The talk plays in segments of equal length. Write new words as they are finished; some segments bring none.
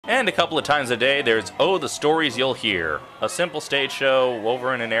And a couple of times a day, there's Oh, the Stories You'll Hear, a simple stage show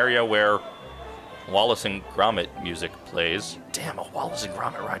over in an area where Wallace and Gromit music plays. Damn, a Wallace and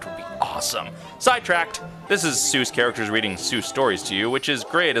Gromit ride would be awesome. Sidetracked. This is Seuss characters reading Seuss stories to you, which is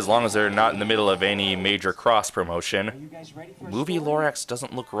great as long as they're not in the middle of any major cross promotion. Movie Lorax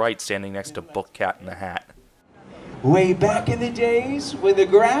doesn't look right standing next to Book Cat in the Hat. Way back in the days when the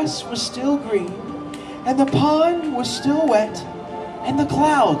grass was still green, and the pond was still wet, and the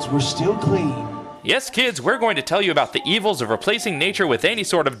clouds were still clean. Yes, kids, we're going to tell you about the evils of replacing nature with any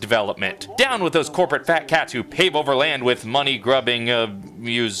sort of development. Down with those corporate fat cats who pave over land with money-grubbing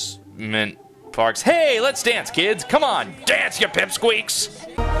amusement parks. Hey, let's dance, kids. Come on, dance, you pipsqueaks.